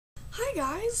Hi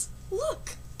guys!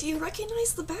 Look! Do you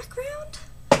recognize the background?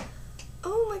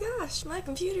 Oh my gosh, my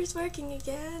computer's working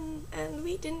again, and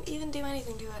we didn't even do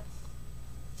anything to it.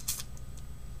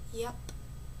 Yep,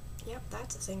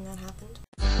 that's a thing that happened.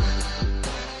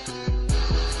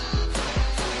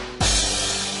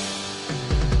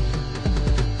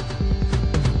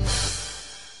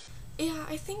 Yeah,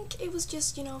 I think it was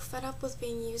just, fed up with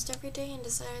being used every day and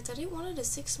decided that it wanted a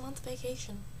 6-month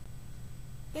vacation.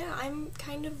 Yeah, I'm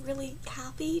kind of really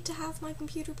happy to have my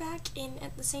computer back, and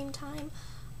at the same time,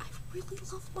 I really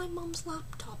love my mom's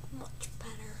laptop much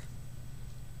better.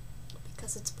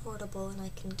 Because it's portable and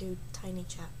I can do tiny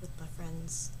chat with my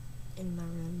friends in my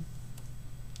room.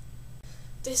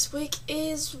 This week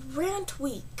is Rant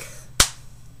Week.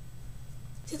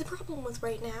 See, the problem with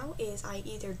right now is I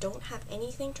either don't have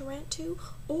anything to rant to,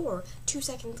 or 2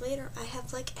 seconds later I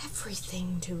have like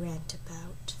everything to rant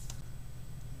about.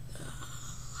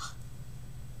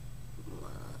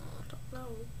 I don't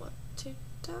know what to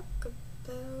talk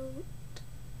about.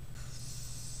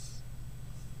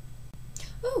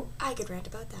 Ooh, I could rant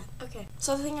about that. Okay,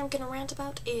 so the thing I'm gonna rant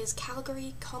about is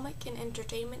Calgary Comic and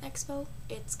Entertainment Expo.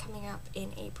 It's coming up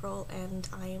in April and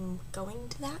I'm going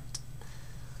to that.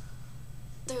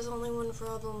 There's only one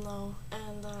problem though,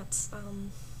 and that's,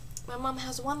 my mom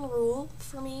has one rule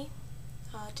for me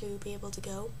to be able to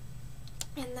go,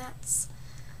 and that's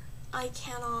I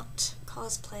cannot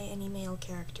cosplay any male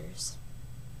characters.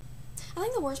 I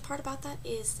think the worst part about that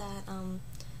is that,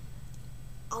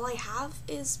 all I have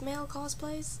is male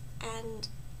cosplays, and,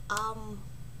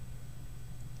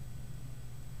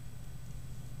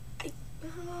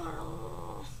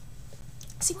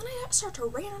 see, when I start to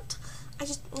rant, I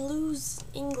just lose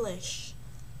English.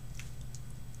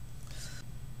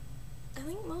 I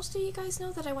think most of you guys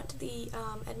know that I went to the,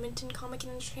 Edmonton Comic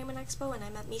and Entertainment Expo, and I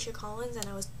met Misha Collins, and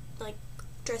I was, like,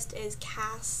 dressed as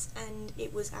Cass, and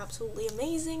it was absolutely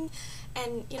amazing.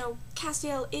 And,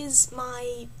 Castiel is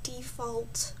my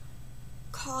default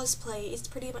cosplay. It's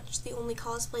pretty much the only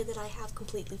cosplay that I have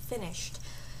completely finished.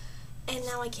 And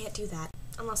now I can't do that.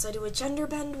 Unless I do a gender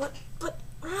bend,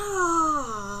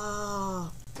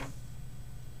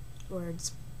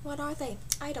 words. What are they?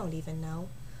 I don't even know.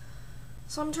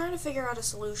 So I'm trying to figure out a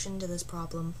solution to this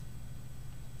problem.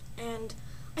 And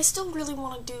I still really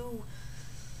want to do,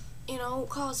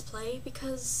 cosplay,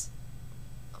 because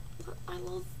I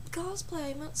love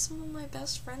cosplay. I met some of my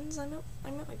best friends. I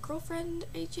met my girlfriend.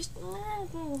 I just,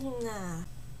 nah.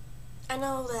 I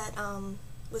know that,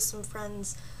 with some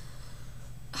friends'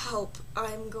 help,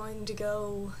 I'm going to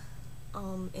go,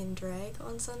 in drag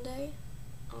on Sunday,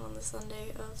 on the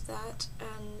Sunday of that,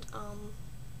 and, I'm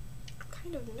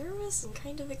kind of nervous and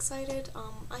kind of excited.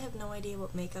 I have no idea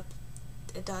what makeup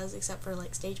it does, except for,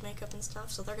 like, stage makeup and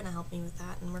stuff, so they're gonna help me with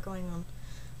that, and we're going on,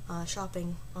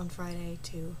 shopping on Friday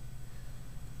to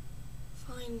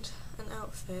find an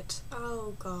outfit.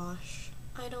 Oh gosh.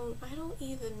 I don't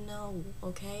even know,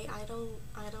 okay?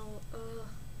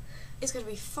 It's gonna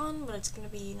be fun, but it's gonna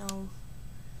be,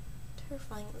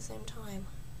 terrifying at the same time.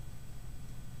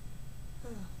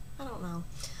 I don't know.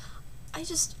 I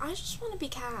just want to be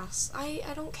Cass. I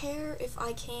don't care if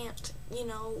I can't,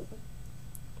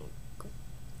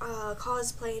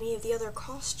 cosplay any of the other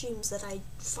costumes that I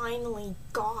finally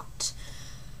got.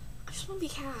 I just want to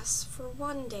be Cass for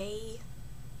one day.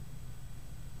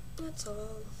 That's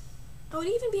all. I would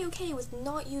even be okay with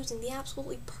not using the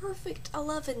absolutely perfect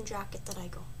 11 jacket that I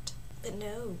got. But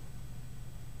no,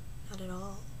 not at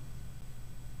all.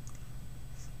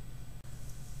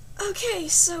 Okay,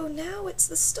 so now it's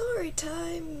the story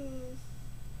time.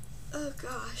 Oh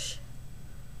gosh.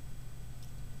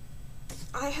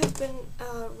 I have been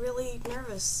really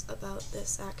nervous about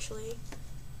this, actually.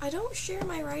 I don't share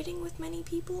my writing with many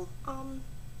people, and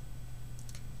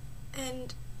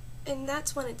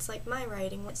that's when it's like my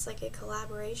writing. When it's like a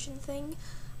collaboration thing,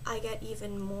 I get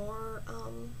even more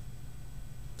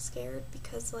scared,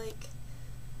 because like,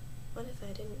 what if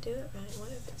I didn't do it right?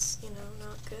 What if it's,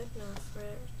 not good enough for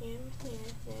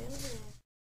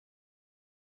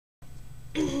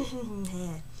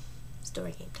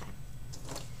story game time.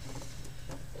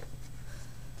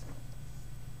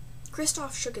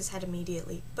 Kristoff shook his head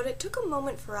immediately, but it took a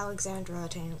moment for Alexandra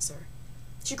to answer.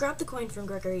 She grabbed the coin from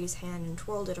Gregory's hand and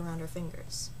twirled it around her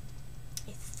fingers.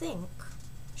 I think...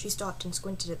 She stopped and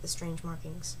squinted at the strange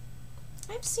markings.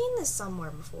 I've seen this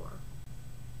somewhere before.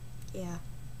 Yeah.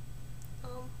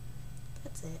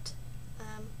 That's it.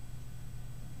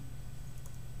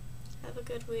 Have a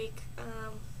good week.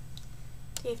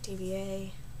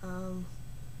 TFTVA.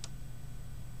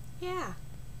 Yeah.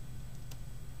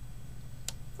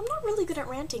 I'm not really good at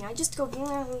ranting. I just go...